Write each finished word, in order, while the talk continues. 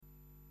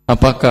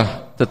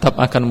apakah tetap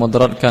akan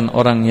memudaratkan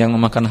orang yang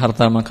memakan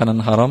harta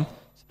makanan haram,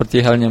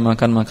 seperti halnya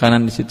makan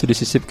makanan di situ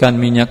disisipkan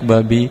minyak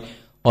babi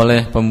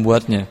oleh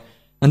pembuatnya.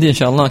 Nanti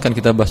insyaallah akan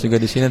kita bahas juga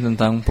di sini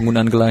tentang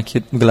penggunaan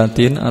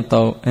gelatin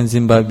atau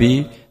enzim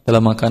babi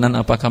dalam makanan,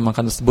 apakah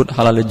makanan tersebut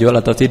halal dijual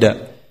atau tidak.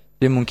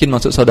 Jadi mungkin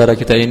maksud saudara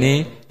kita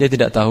ini dia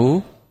tidak tahu,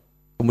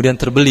 kemudian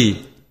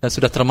terbeli dan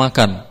sudah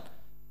termakan.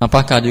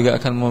 Apakah juga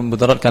akan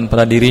memudaratkan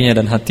pada dirinya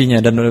dan hatinya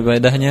dan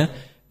ibadahnya?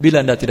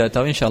 Bila Anda tidak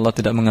tahu, insyaallah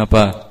tidak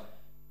mengapa.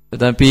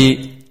 Tetapi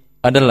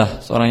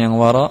adalah seorang yang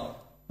wara,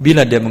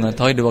 bila dia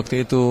mengetahui di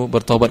waktu itu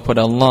bertobat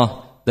kepada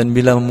Allah, dan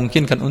bila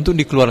memungkinkan untuk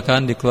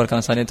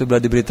dikeluarkan saat itu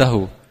bila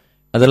diberitahu.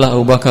 Adalah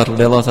Abu Bakar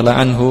radhiyallahu taala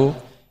anhu,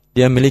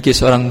 dia memiliki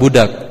seorang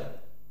budak.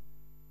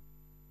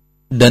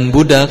 Dan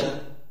budak,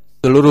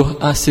 seluruh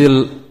hasil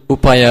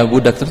upaya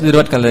budak, terus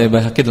diriwayatkan oleh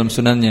Baihaqi dalam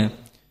sunannya.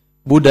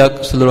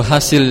 Budak, seluruh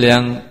hasil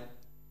yang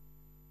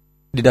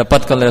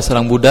didapatkan oleh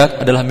seorang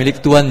budak adalah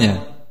milik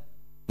tuannya.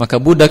 Maka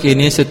budak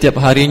ini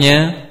setiap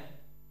harinya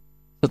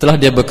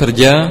setelah dia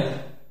bekerja,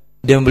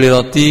 dia membeli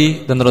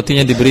roti dan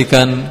rotinya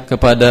diberikan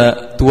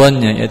kepada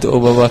tuannya, yaitu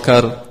Abu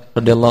Bakar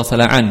radhiyallahu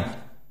taala an.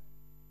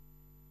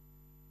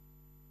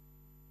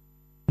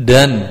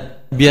 Dan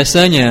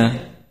biasanya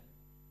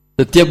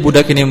setiap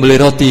budak ini membeli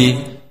roti,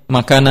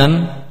 makanan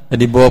dan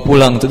dibawa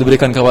pulang untuk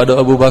diberikan kepada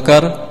Abu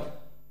Bakar.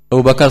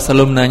 Abu Bakar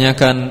selalu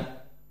menanyakan,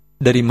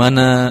 dari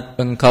mana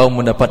engkau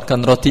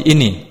mendapatkan roti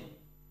ini?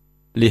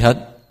 Lihat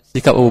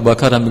sikap Abu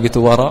Bakar yang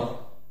begitu wara,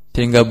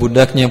 sehingga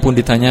budaknya pun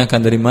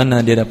ditanyakan dari mana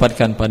dia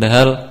dapatkan,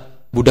 padahal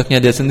budaknya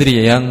dia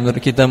sendiri yang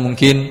menurut kita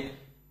mungkin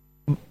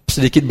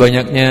sedikit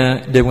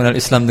banyaknya dia mengenal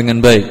Islam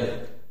dengan baik.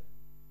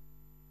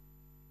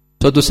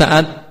 Suatu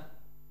saat,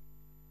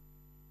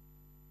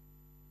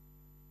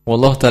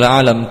 wallahu ta'ala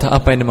alam, entah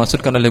apa yang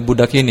dimaksudkan oleh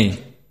budak ini,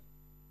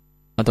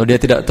 atau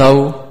dia tidak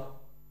tahu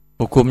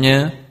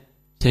hukumnya,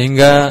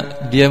 sehingga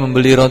dia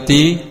membeli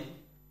roti,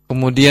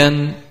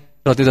 kemudian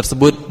roti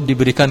tersebut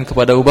diberikan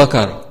kepada Abu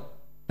Bakar.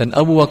 Dan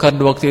Abu Bakar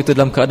di waktu itu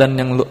dalam keadaan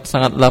yang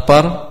sangat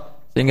lapar,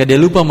 sehingga dia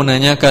lupa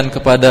menanyakan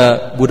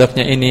kepada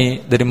budaknya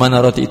ini dari mana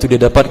roti itu dia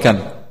dapatkan.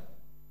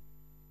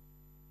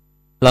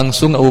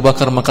 Langsung Abu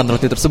Bakar makan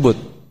roti tersebut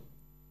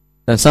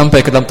dan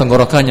sampai ke dalam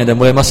tenggorokannya dan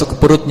mulai masuk ke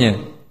perutnya.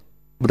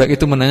 Budak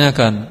itu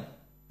menanyakan,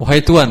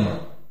 wahai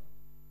tuan,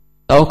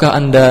 tahukah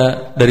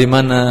anda dari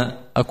mana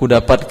aku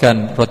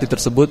dapatkan roti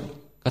tersebut?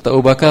 Kata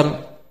Abu Bakar,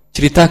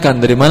 ceritakan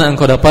dari mana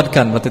engkau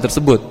dapatkan roti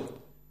tersebut.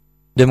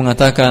 Dia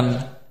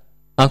mengatakan,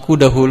 aku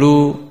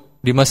dahulu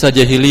di masa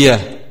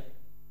jahiliyah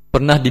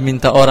pernah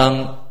diminta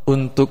orang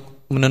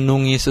untuk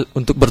menenungi,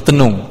 untuk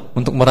bertenung,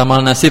 untuk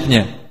meramal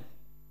nasibnya.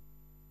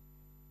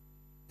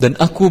 Dan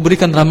aku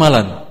berikan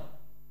ramalan,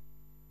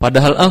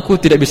 padahal aku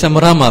tidak bisa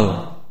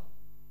meramal.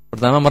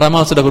 Pertama,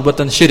 meramal sudah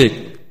perbuatan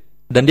syirik,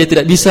 dan dia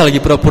tidak bisa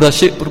lagi pura-pura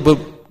syirik,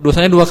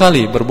 dosanya 2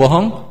 kali,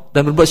 berbohong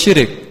dan berbuat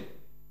syirik.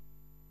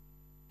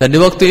 Dan di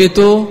waktu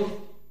itu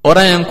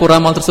orang yang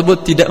kuramal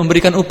tersebut tidak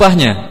memberikan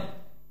upahnya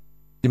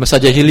di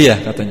masa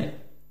jahiliyah katanya.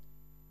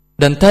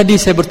 Dan tadi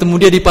saya bertemu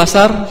dia di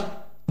pasar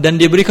dan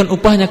dia berikan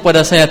upahnya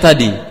kepada saya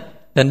tadi,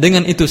 dan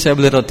dengan itu saya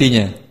beli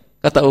rotinya.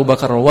 Kata Abu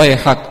Bakar, wahai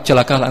hak,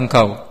 celakalah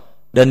engkau.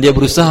 Dan dia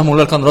berusaha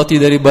mengeluarkan roti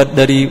dari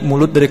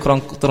mulut, dari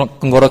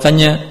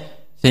tenggorokannya,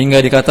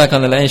 sehingga dikatakan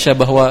oleh Aisyah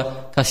bahwa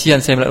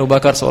kasihan saya melihat Abu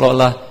Bakar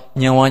seolah-olah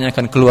nyawanya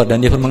akan keluar.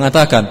 Dan dia pun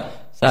mengatakan,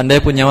 seandainya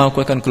pun nyawa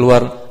aku akan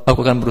keluar,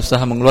 aku akan berusaha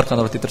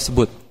mengeluarkan roti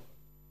tersebut.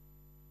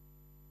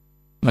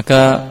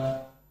 Maka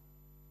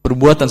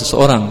perbuatan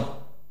seseorang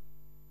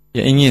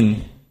yang ingin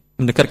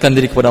mendekatkan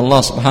diri kepada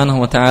Allah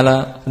Subhanahu wa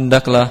taala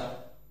hendaklah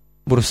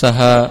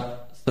berusaha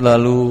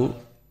selalu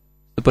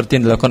seperti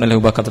yang dilakukan oleh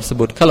Abu Bakar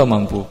tersebut kalau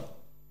mampu.